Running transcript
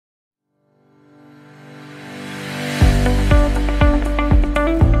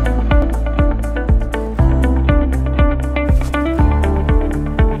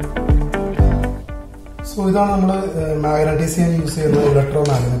ഇതാണ് നമ്മൾ മാഗ്നറ്റൈസ് ചെയ്യാൻ യൂസ് ചെയ്യുന്ന ഇലക്ട്രോ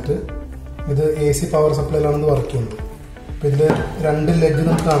മാഗ്നറ്റ്. ഇത് AC പവർ സപ്ലൈയിലാണ് വർക്ക് ചെയ്യുന്നത്. അപ്പോൾ ഇതിൽ 2 ലെഗ്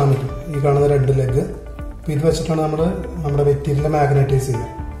നമുക്ക് കാണാൻ പറ്റും. ഈ കാണുന്ന 2 ലെഗ്. അപ്പോൾ ഇത് വെച്ചിട്ടാണ് നമ്മൾ നമ്മുടെ മെറ്റീരിയൽ മാഗ്നറ്റൈസ് ചെയ്യുക.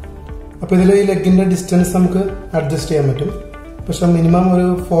 അപ്പോൾ ഇതിൽ ഈ ലെഗിന്റെ ഡിസ്റ്റൻസ് നമുക്ക് അഡ്ജസ്റ്റ് ചെയ്യാൻ പറ്റും. പക്ഷെ മിനിമം ഒരു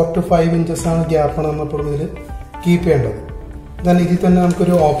 4 to 5 inches ആണ് ഗ്യാപ്പാണ് നമ്മളെപ്പോഴും ഇതിൽ കീപ്പ് ചെയ്യേണ്ടത്. ദെൻ ഇതിൽ തന്നെ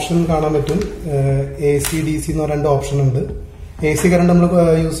നമുക്കൊരു ഓപ്ഷൻ കാണാൻ പറ്റും. AC DC എന്ന് പറഞ്ഞ 2 ഓപ്ഷൻ ഉണ്ട്. AC കറണ്ട് നമ്മൾ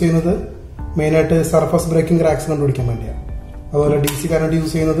യൂസ് ചെയ്യുന്നത് മെയിനായിട്ട് സർഫസ് ബ്രേക്കിംഗ് ക്രാക്സ് കണ്ടുപിടിക്കാൻ വേണ്ടിയാണ്. അതുപോലെ DC കറണ്ട്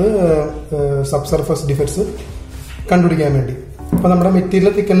യൂസ് ചെയ്യുന്നത് സബ് സർഫസ് ഡിഫക്ട്സ് കണ്ടുപിടിക്കാൻ വേണ്ടി. അപ്പോൾ നമ്മുടെ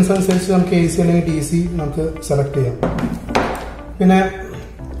മെറ്റീരിയൽ തിക്നെസ് അനുസരിച്ച് നമുക്ക് AC അല്ലെങ്കിൽ DC നമുക്ക് സെലക്ട് ചെയ്യാം. പിന്നെ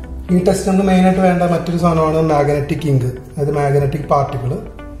ഈ ടെസ്റ്റ് നമുക്ക് മെയിനായിട്ട് വേണ്ട മറ്റൊരു സാധനമാണ് മാഗ്നറ്റിക് ഇങ്ക്, അതായത് മാഗ്നറ്റിക് പാർട്ടിക്കിൾ.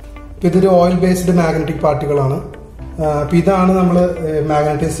 അപ്പോൾ ഇതൊരു ഓയിൽ ബേസ്ഡ് മാഗ്നറ്റിക് പാർട്ടിക്കിളാണ്. അപ്പോൾ ഇതാണ് നമ്മൾ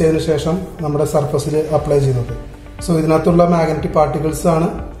മാഗ്നറ്റൈസ് ചെയ്തതിനു ശേഷം നമ്മുടെ സർഫസിൽ അപ്ലൈ ചെയ്യുന്നത്. സോ ഇതിനകത്തുള്ള മാഗ്നറ്റിക് പാർട്ടിക്കിൾസ് ആണ്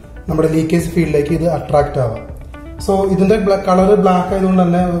നമ്മുടെ ലീക്കേജ് ഫീൽഡിലേക്ക് ഇത് അട്രാക്ട് ആവുക. സോ ഇതിന്റെ കളർ ബ്ലാക്ക് ആയതുകൊണ്ട്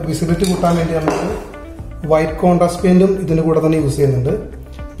തന്നെ വിസിബിലിറ്റി കൂട്ടാൻ വേണ്ടി നമുക്ക് വൈറ്റ് കോൺട്രാസ്റ്റ് പെയിന്റും ഇതിന്റെ കൂടെ തന്നെ യൂസ് ചെയ്യുന്നുണ്ട്.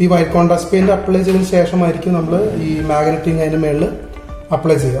 ഈ വൈറ്റ് കോൺട്രാസ്റ്റ് പെയിന്റ് അപ്ലൈ ചെയ്തതിനു ശേഷമായിരിക്കും നമ്മൾ ഈ മാഗ്നറ്റിക് അതിന്റെ മേളിൽ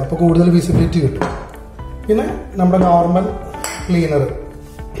അപ്ലൈ ചെയ്യുക. അപ്പോൾ കൂടുതൽ വിസിബിലിറ്റി കിട്ടും. പിന്നെ നമ്മുടെ നോർമൽ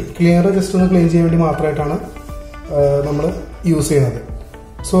ക്ലീനർ ജസ്റ്റ് ഒന്ന് ക്ലീൻ ചെയ്യാൻ വേണ്ടി മാത്രമായിട്ടാണ് നമ്മൾ യൂസ് ചെയ്യുന്നത്.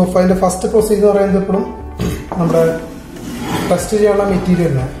 സോ അതിന്റെ ഫസ്റ്റ് പ്രൊസീജിയർ എന്ന് പറയുന്നത് എപ്പോഴും നമ്മുടെ ടെസ്റ്റ് ചെയ്യാനുള്ള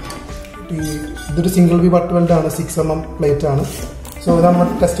മെറ്റീരിയലിന് ഇതൊരു സിംഗിൾ വി ബട്ട് വെൽഡ് ആണ്, 6 mm പ്ലേറ്റ് ആണ്. സോ ഇതാണ്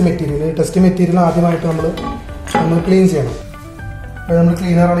നമ്മുടെ ടെസ്റ്റ് മെറ്റീരിയൽ ആദ്യമായിട്ട് നമ്മൾ ഒന്ന് ക്ലീൻ ചെയ്യണം. അപ്പോൾ നമ്മൾ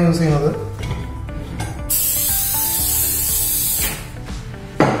ക്ലീനറാണ് യൂസ് ചെയ്യുന്നത്.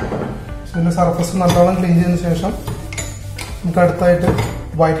 ഇതിന്റെ സർഫസ് നല്ലോണം ക്ലീൻ ചെയ്തതിനു ശേഷം നമുക്ക് അടുത്തായിട്ട്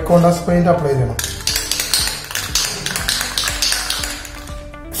വൈറ്റ് കോൺട്രാസ്റ്റ് പെയിന്റ് അപ്ലൈ ചെയ്യണം.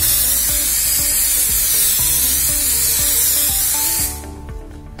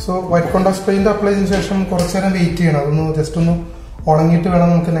 So white contrast paint apply ചെയ്തതിനു ശേഷം കുറച്ചു നേരം വെയിറ്റ് ചെയ്യണം. അതൊന്ന് ജസ്റ്റ് ഒന്ന് ഉണങ്ങിയിട്ട് വേണം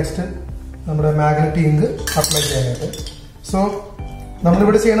നമുക്ക് നെക്സ്റ്റ് നമ്മുടെ മാഗ്നറ്റിക് ഇങ്ക് അപ്ലൈ ചെയ്യാനായിട്ട്. സോ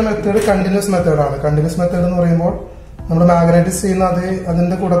നമ്മളിവിടെ ചെയ്യുന്ന മെത്തേഡ് കണ്ടിന്യൂസ് മെത്തേഡാണ്. കണ്ടിന്യൂസ് മെത്തേഡ് എന്ന് പറയുമ്പോൾ നമ്മൾ മാഗ്നറ്റൈസ് ചെയ്യുന്ന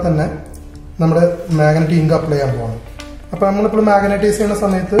അതിന്റെ കൂടെ തന്നെ നമ്മുടെ മാഗ്നറ്റിക് ഇങ്ക് അപ്ലൈ ചെയ്യാൻ പോകണം. അപ്പൊ നമ്മളിപ്പോൾ മാഗ്നറ്റൈസ് ചെയ്യുന്ന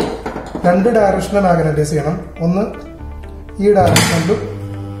സമയത്ത് 2 ഡയറക്ഷനിൽ മാഗ്നറ്റൈസ് ചെയ്യണം. ഒന്ന് ഈ ഡയറക്ഷനിലും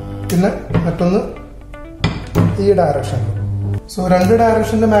പിന്നെ മറ്റൊന്ന് ഈ ഡയറക്ഷനിലും. സോ 2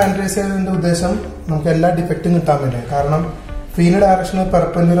 ഡയറക്ഷനിൽ മാഗ്നറ്റൈസ് ചെയ്യുന്നതിന്റെ ഉദ്ദേശം നമുക്ക് എല്ലാ ഡിഫക്റ്റും കിട്ടാൻ വേണ്ടിയാണ്. കാരണം ഫീൽഡ് ഡയറക്ഷന്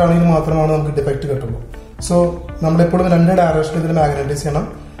പെർപെൻഡിക്കുലർ ആണെങ്കിൽ മാത്രമാണ് നമുക്ക് ഡിഫക്റ്റ് കിട്ടുള്ളൂ. സോ നമ്മളെപ്പോഴും 2 ഡയറക്ഷനിൽ ഇതിൽ മാഗ്നറ്റൈസ് ചെയ്യണം.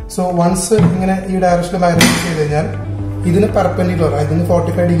 സോ വൺസ് ഇങ്ങനെ ഈ ഡയറക്ഷനിൽ മാഗ്നറ്റൈസ് ചെയ്ത് കഴിഞ്ഞാൽ ഇതിന് പെർപെൻഡിക്കുലർ, ഇതിന്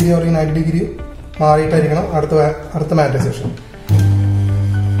 45 ഡിഗ്രി അല്ലെങ്കിൽ 90 ഡിഗ്രി മാറിയിട്ടായിരിക്കണം അടുത്ത മാഗ്നറ്റൈസേഷൻ.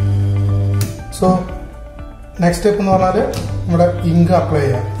 സോ നെക്സ്റ്റ് സ്റ്റെപ്പ് എന്ന് പറഞ്ഞാൽ നമ്മുടെ ഇങ്ക് അപ്ലൈ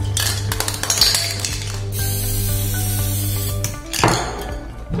ചെയ്യാം.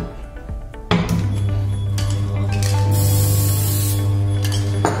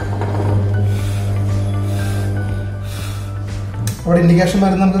 അവിടെ ഇൻഡിക്കേഷൻ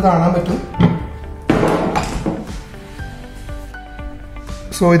വരുന്നത് നമുക്ക് കാണാൻ പറ്റും.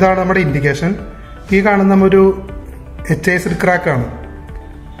 സോ ഇതാണ് നമ്മുടെ ഇൻഡിക്കേഷൻ. ഈ കാണുന്ന ഒരു ASNT ക്രാക്ക് ആണ്.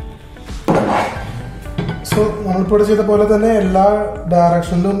 സോ നമ്മളിപ്പോൾ ചെയ്ത പോലെ തന്നെ എല്ലാ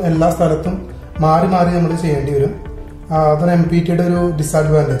ഡയറക്ഷനിലും എല്ലാ സ്ഥലത്തും മാറി നമ്മൾ ചെയ്യേണ്ടി വരും. അതാണ് MPTയുടെ ഒരു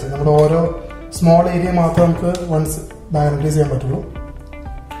ഡിസഡ്വാൻറ്റേജ്. നമ്മുടെ ഓരോ സ്മോൾ ഏരിയ മാത്രം നമുക്ക് വൺസ് മാഗ്നറ്റൈസ് ചെയ്യാൻ പറ്റുള്ളൂ.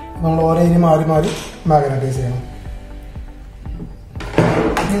 നമ്മൾ ഓരോ ഏരിയ മാറി മാഗ്നറ്റൈസ് ചെയ്യണം.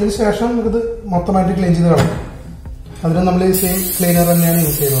 ഇതിന് ശേഷം നമുക്കിത് മൊത്തമായിട്ട് ക്ലീൻ ചെയ്ത് കളയാം. അതിന് നമ്മൾ ഈ സെയിം ക്ലീനർ തന്നെയാണ്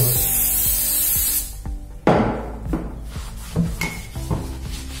യൂസ് ചെയ്യുന്നത്.